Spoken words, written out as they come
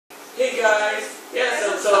Hey guys, here's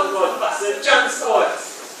some song called Passive Transport.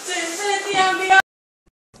 To infinity and beyond.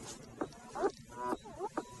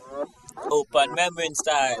 Open membrane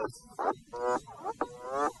style.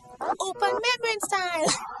 Open membrane style.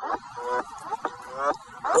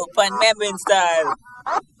 Open membrane style.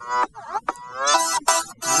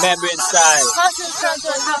 Membrane style. Passive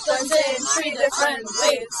transport happens in 3 different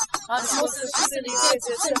ways. Osmosis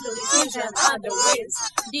facilitated simple diffusion other ways.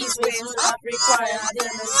 These ways will not require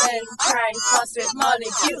adenosine triphosphate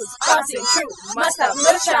molecules passing through. Must have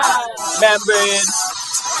no charge. Membrane.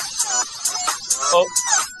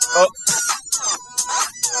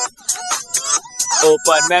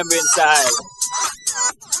 Open membrane style.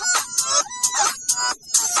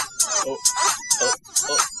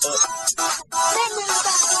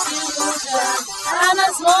 And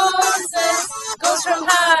osmosis goes from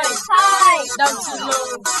high down to low.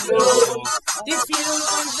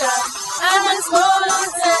 Diffusion and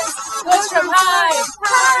osmosis goes from high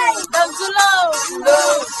down to low.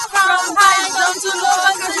 From high down to low,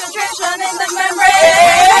 and concentration in the membrane.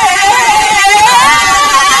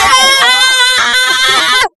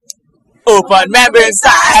 Open membrane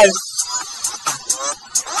style.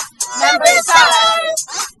 Membrane style.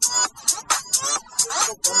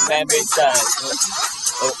 Membrane style.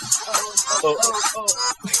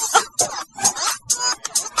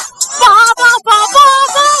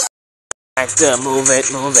 I like to move it.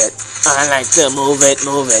 I like to move it.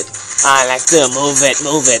 I like to move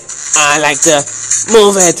it. I like to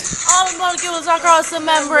move it. All molecules across the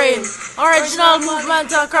membrane. Original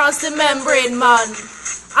movement across the membrane, man.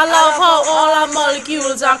 I love how all our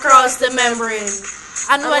molecules are across the membrane.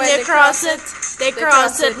 And when they cross it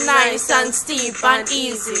nice and steep and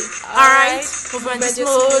easy. Alright? Movement is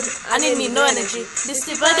smooth and it need no energy. The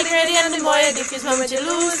steeper the gradient, the more you diffuse moment you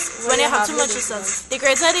lose. When you have too much results, the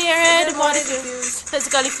greater the area, the more diffuse.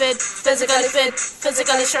 Physically fit,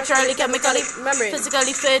 physically, structurally, chemically.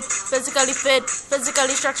 Physically fit, physically,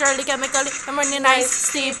 structurally, chemically. Membrane nice,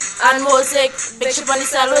 steep and mosaic. Big shape on the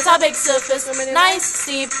cell with a big surface. Nice,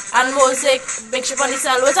 steep and mosaic. Big shape on the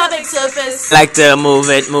cell with a big surface. Like to move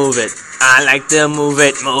it. I like to move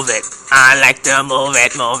it. I like to move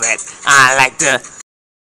it. I like to.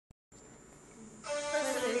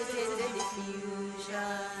 Facilitated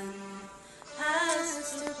diffusion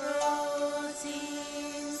has 2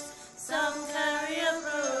 proteins, some carrier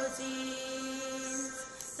proteins,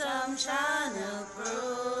 some channel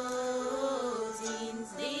proteins.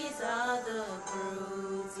 These are the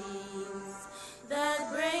proteins that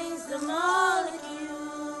brings the molecules,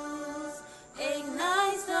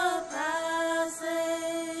 ignites the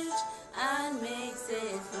passage and makes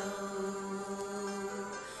it flow.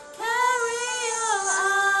 Carry your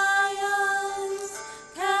ions,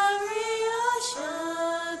 carry your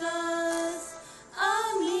sugars,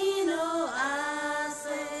 amino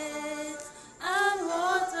acids, and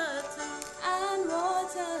water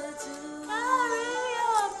too. Carry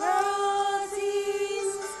your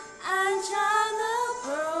proteins and channel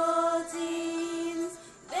proteins.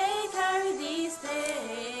 They carry these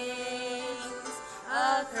things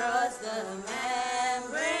across the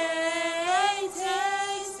membrane.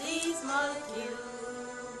 Takes these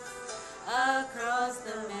molecules across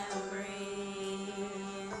the membrane.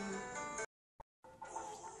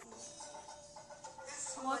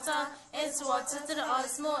 Water is water to the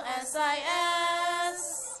osmosis.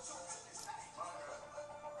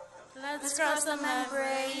 Let's cross the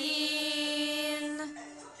membrane.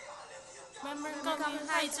 Membrane coming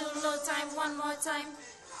high to low time, one more time.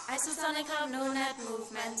 Isotonic have no net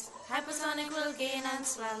movement. Hypersonic will gain and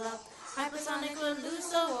swell up. Hypersonic will lose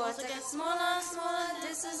the water, get smaller and smaller.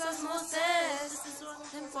 This is osmosis. This is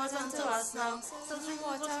what's important to us now. Filtering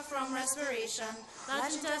water from respiration.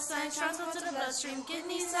 Large intestine transfer to the bloodstream.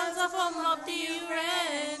 Kidney cells are forming up the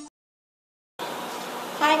urine.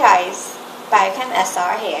 Hi guys,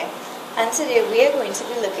 BiochemJM here, and today we are going to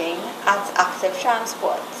be looking at active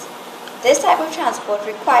transport. This type of transport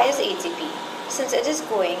requires ATP since it is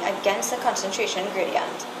going against the concentration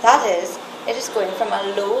gradient. That is, it is going from a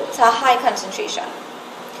low to a high concentration.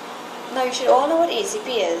 Now you should all know what ATP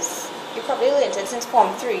is. You probably learned it since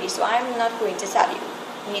Form 3, so I am not going to tell you.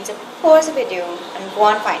 You need to pause the video and go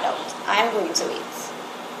and find out. I am going to wait.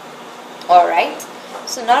 Alright,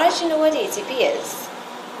 so now that you know what ATP is,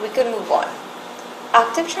 we can move on.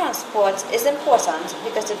 Active transport is important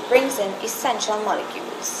because it brings in essential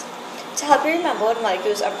molecules. To help you remember what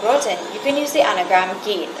molecules are brought in, you can use the anagram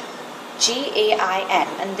GAIN, G-A-I-N,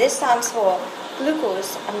 and this stands for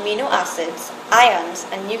glucose, amino acids, ions,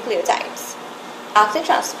 and nucleotides. Active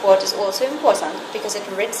transport is also important because it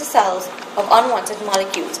rids the cells of unwanted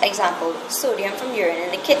molecules, example, sodium from urine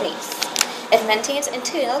in the kidneys. It maintains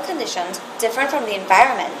internal conditions different from the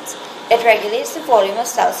environment. It regulates the volume of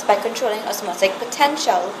cells by controlling osmotic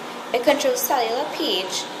potential. It controls cellular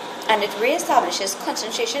pH, and it re-establishes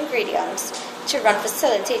concentration gradients to run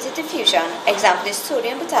facilitated diffusion, example is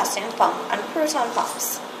sodium-potassium pump and proton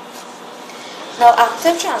pumps. Now,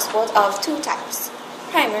 active transport are of two types,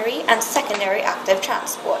 primary and secondary active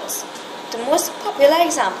transports. The most popular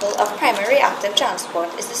example of primary active transport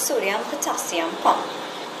is the sodium-potassium pump.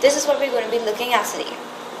 This is what we're going to be looking at today.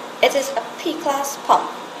 It is a P-class pump,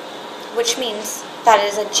 which means that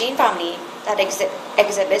it is a gene family that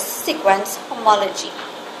exhibits sequence homology.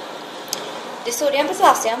 The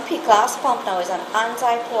sodium-potassium P-class pump now is an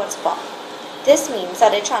anti-port pump. This means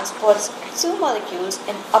that it transports two molecules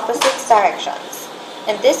in opposite directions.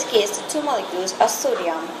 In this case, the two molecules are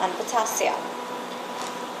sodium and potassium.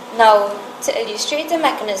 Now, to illustrate the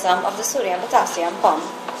mechanism of the sodium-potassium pump,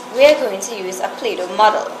 we are going to use a Play-Doh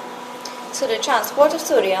model. So the transport of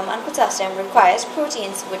sodium and potassium requires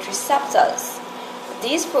proteins with receptors.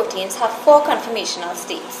 These proteins have four conformational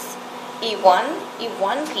states, E1,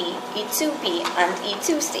 E1p, E2p, and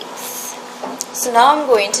E2 states. So now I'm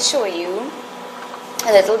going to show you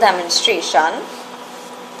a little demonstration.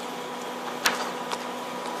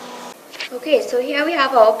 Okay, so here we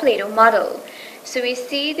have our Play-Doh model. So we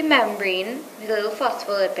see the membrane with little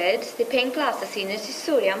phospholipids, the pink plasticine is the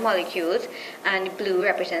sodium molecules, and the blue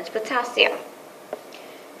represents potassium.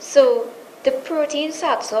 So the protein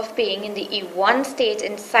starts off being in the E1 state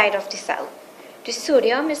inside of the cell. The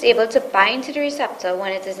sodium is able to bind to the receptor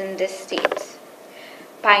when it is in this state.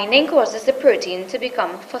 Binding causes the protein to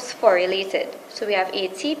become phosphorylated. So we have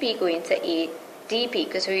ATP going to ADP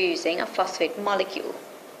because we're using a phosphate molecule.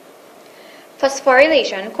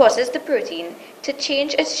 Phosphorylation causes the protein to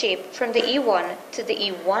change its shape from the E1 to the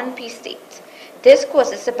E1p state. This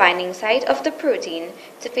causes the binding site of the protein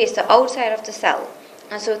to face the outside of the cell,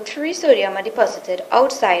 and so 3 sodium are deposited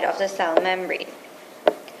outside of the cell membrane.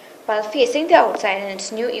 While facing the outside in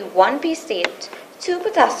its new E1p state, 2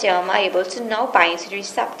 potassium are able to now bind to the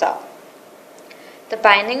receptor. The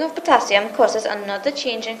binding of potassium causes another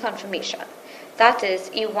change in conformation, that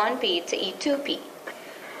is E1p to E2p.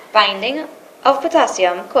 Binding of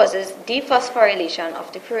potassium causes dephosphorylation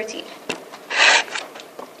of the protein.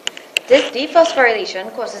 This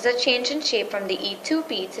dephosphorylation causes a change in shape from the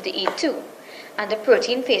E2p to the E2, and the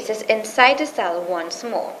protein faces inside the cell once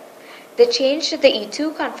more. The change to the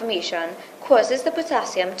E2 conformation causes the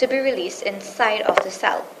potassium to be released inside of the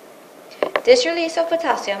cell. This release of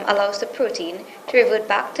potassium allows the protein to revert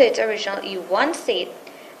back to its original E1 state,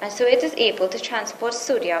 and so it is able to transport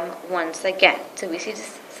sodium once again. So we see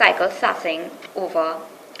this cycle starting over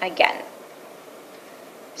again.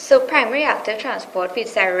 So primary active transport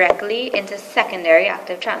feeds directly into secondary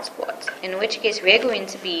active transport, in which case we are going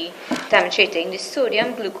to be demonstrating the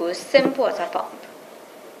sodium glucose symporter pump.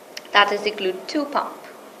 That is the GLUT2 pump.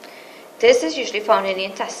 This is usually found in the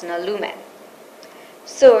intestinal lumen.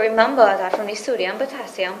 So remember that from the sodium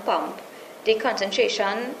potassium pump, the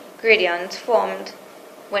concentration gradient formed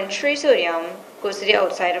when 3 sodium goes to the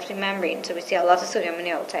outside of the membrane. So we see a lot of sodium on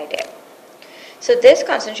the outside there. So this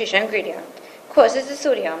concentration gradient causes the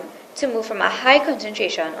sodium to move from a high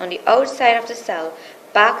concentration on the outside of the cell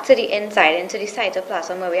back to the inside into the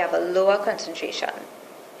cytoplasm where we have a lower concentration.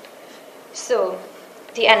 So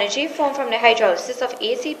the energy formed from the hydrolysis of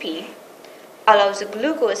ATP allows the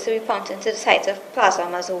glucose to be pumped into the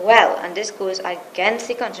cytoplasm as well, and this goes against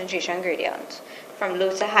the concentration gradient from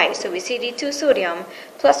low to high. So we see the 2 sodium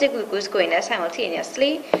plus the glucose going there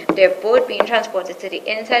simultaneously. They're both being transported to the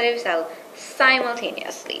inside of the cell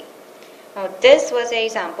simultaneously. Now this was an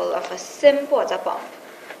example of a symporter pump.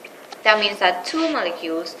 That means that 2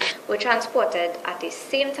 molecules were transported at the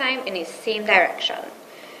same time in the same direction.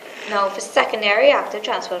 Now for secondary active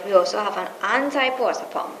transport, we also have an anti-porter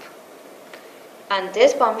pump. And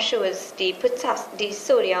this pump shows the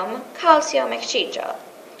sodium-calcium exchanger,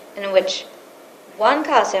 in which 1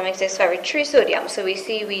 calcium exists for every 3 sodium. So we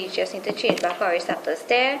see we just need to change back our receptors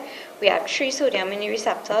there. We have 3 sodium in the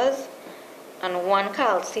receptors and 1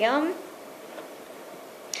 calcium.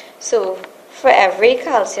 So for every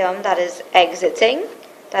calcium that is exiting,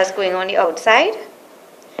 that's going on the outside,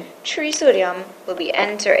 3 sodium will be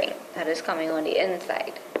entering, that is coming on the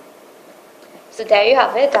inside. So there you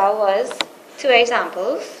have it. That was 2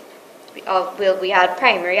 examples of where we had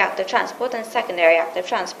primary active transport and secondary active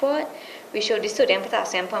transport. We showed the sodium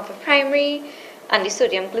potassium pump for primary and the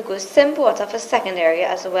sodium glucose symporter for secondary,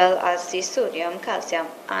 as well as the sodium calcium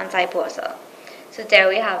anti-porter. So there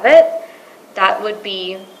we have it. that would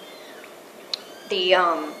be the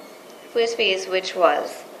first phase, which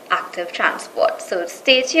was active transport. So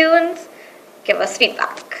stay tuned, give us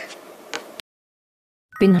feedback.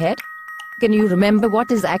 Pinhead, can you remember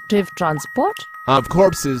what is active transport? Of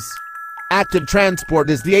corpses. Active transport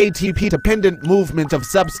is the ATP-dependent movement of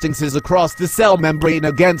substances across the cell membrane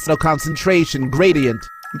against a concentration gradient.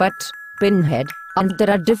 But, Pinhead, and there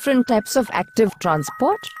are different types of active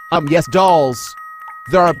transport? Yes, dolls.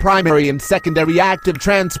 There are primary and secondary active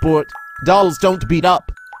transport. Dolls don't beat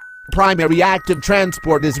up. Primary active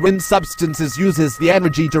transport is when substances uses the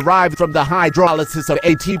energy derived from the hydrolysis of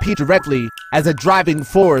ATP directly as a driving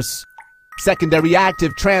force. Secondary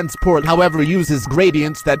active transport, however, uses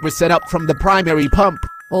gradients that were set up from the primary pump.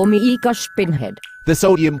 Oh me gosh, Pinhead. The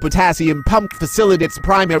sodium-potassium pump facilitates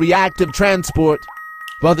primary active transport,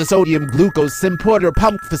 while the sodium-glucose importer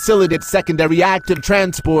pump facilitates secondary active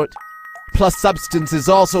transport. Plus substances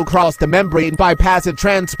also cross the membrane by passive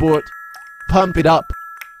transport. Pump it up.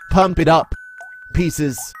 Pump it up.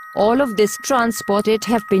 Pieces. All of this transported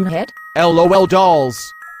have Pinhead? LOL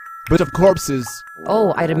dolls. But of corpses.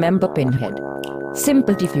 Oh, I remember, Pinhead.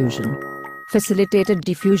 Simple diffusion, facilitated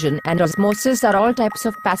diffusion and osmosis are all types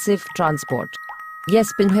of passive transport.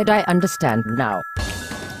 Yes, Pinhead, I understand now.